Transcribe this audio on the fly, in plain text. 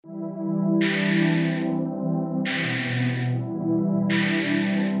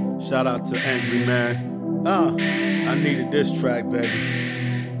Shout out to Angry Man. I needed this track, baby.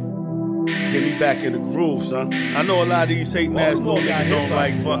 Get me back in the groove, son. I know a lot of these hating ass little niggas don't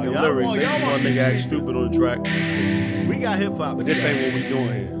like fucking lyrics. One nigga act stupid on the track. We got hip hop, but this ain't what we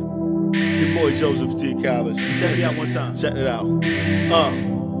doing here. It's your boy Joseph T. College. Check it out one time. Check it out.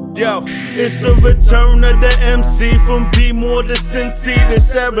 Yo, it's the return of the MC from B-More to Cincy to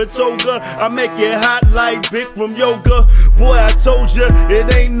Saratoga. I make it hot like Bikram yoga. Boy, I told ya,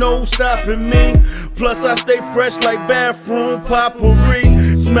 it ain't no stopping me. Plus, I stay fresh like bathroom potpourri.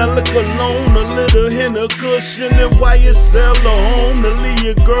 Smell of cologne, a little hint of cushion, and YSL home to leave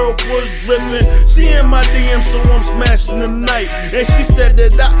your girl was dripping. She in my DM, so I'm smashing them night. And she said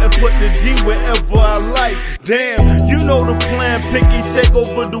that I can put the D wherever I like. Damn, you know the plan, Pinky, take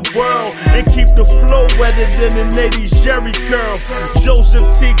over the world and keep the flow wetter than an 80s Jerry curl. Joseph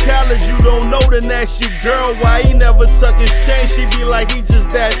T. College, you don't know, then that's your girl. Why he never tuck his chain? She be like, he just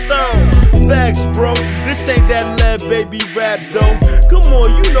that thorough. Facts, bro, this ain't that Led Baby rap though. Come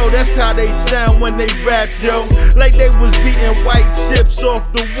on, you know that's how they sound when they rap, yo. Like they was eating white chips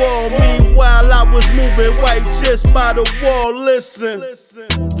off the wall. Meanwhile, I was moving white chips by the wall. Listen,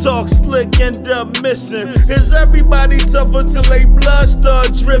 talk slick, end up missing. Is everybody tough until they blood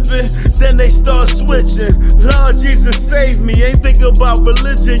start dripping? Then they start switching. Lord Jesus save me. Ain't think about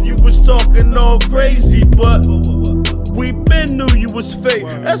religion. You was talking all crazy, but we been knew you was fake.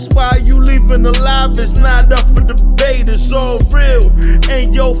 That's why you leaving alive is not up for debate. It's all real,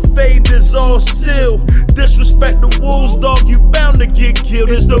 and your fate is all sealed. Disrespect the wolves, dog, you bound to get killed.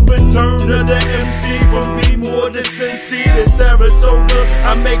 It's the return of the MC from B-More to Cincy to Saratoga.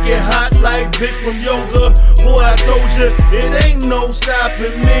 I make it hot like Bikram yoga. Boy, I told you, it ain't no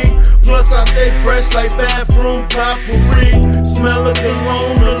stopping me. Plus, I stay fresh like bathroom potpourri. Smell of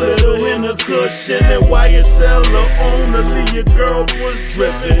cologne, a little in a cushion, and YSL only your girl was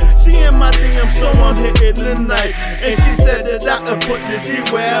dripping. She in my DM, so I'm hitting the night. And she said that I could put the D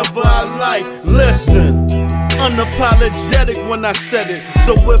wherever I like. Listen, unapologetic when I said it.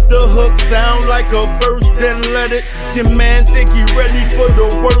 So if the hook sound like a verse, then let it. Your man think he ready for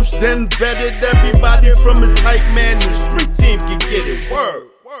the worst, then bet it. Everybody from his hype man, the street team can get it. Word.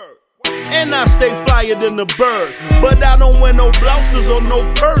 And I stay flyer than a bird, but I don't wear no blouses or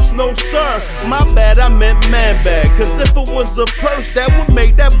no purse, no sir. My bad, I meant man bag, cause if it was a purse, that would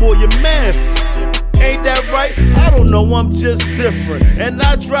make that boy a man. Ain't that right? I don't know, I'm just different. And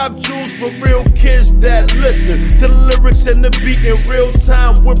I drop jewels for real kids that listen. The lyrics and the beat in real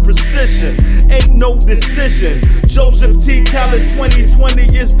time with precision. Ain't no decision. Joseph T. College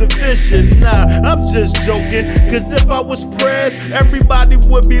 2020 is the vision. Nah, I'm just joking. Cause if I was pressed, everybody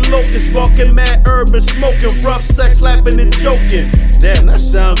would be locust. Smoking mad herb and smoking rough sex, slapping and joking. Damn, that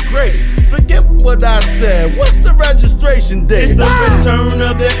sounds great. Forget what I said. What's the registration date? It's the return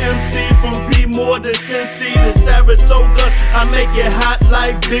of the MC from B-More to Cincy to Saratoga. I make it hot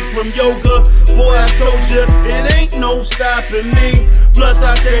like Bikram yoga. Boy, I told you, it ain't no stopping me. Plus,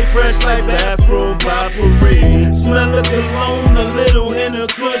 I stay fresh like bathroom potpourri. Smell of cologne, a little hint of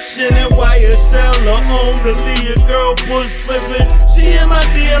cushion, and YSL only your girl was dripping. She in my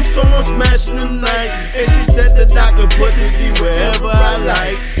DM, so I'm smashing the night. And she said that I could put the D wherever I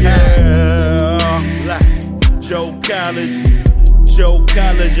like. Yeah, like Joe College,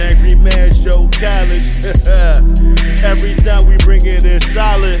 Angry Man, Joe College. Every time we bring it in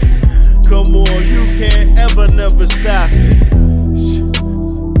solid. Come on, you can't ever never stop it.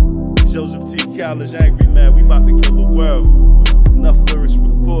 Joseph T. College, Angry Man, we about to kill the world.